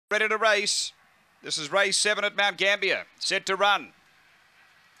Ready to race. This is race 7 at Mt-Gambier. Set to run.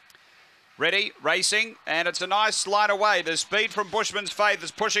 Ready, racing, and it's a nice line away. The speed from Bushman's Faith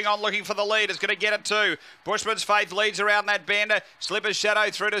is pushing on, looking for the lead. It's going to get it too. Bushman's Faith leads around that bend. Slipper's Shadow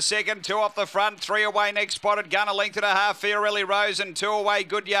through to second. 2 off the front. 3 away next spotted Gun. A length and a half. Fiorelli Rose and 2 away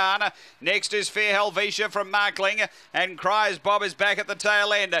Good Yarn. Next is Fair Helvetia from Markling. And Cries Bob is back at the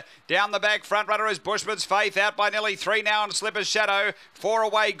tail end. Down the back front runner is Bushman's Faith. Out by nearly 3 now on Slipper's Shadow. 4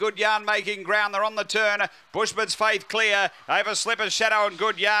 away Good Yarn making ground. They're on the turn. Bushman's Faith clear over Slipper's Shadow and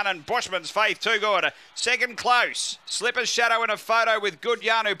Good Yarn, and Bushman's Faith too good. Second close. Slipper's Shadow in a photo with Good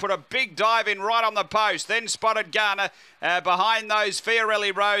Yarn, who put a big dive in right on the post. Then spotted Gun. Behind those,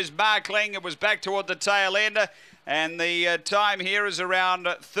 Fiorelli Rose, Markling. It was back toward the tail end. And the time here is around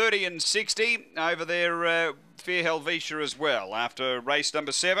 30 and 60 over there, Fair Helvetia as well, after race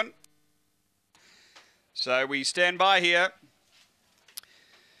number 7. So we stand by here.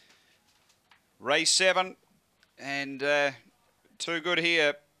 Race 7, and too good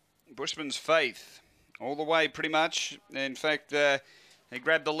here. Bushman's Faith, all the way pretty much. In fact, he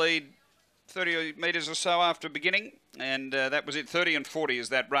grabbed the lead 30 metres or so after beginning, and that was it. 30 and 40 is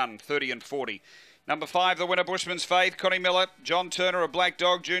that run, 30 and 40. Number 5, the winner, Bushman's Faith. Connie Miller, John Turner, a Black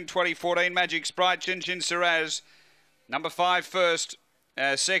Dog, June 2014. Magic Sprite, Chin Chin Siraz. Number 5 first.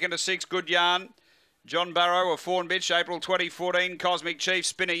 Second to 6, Good Yarn. John Burrow, a Fawn Bitch, April 2014. Cosmic Chief,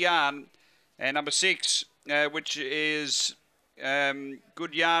 Spinner Yarn. And number 6, which is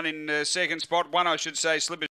Good Yarn in second spot. 1, I should say, Slipper.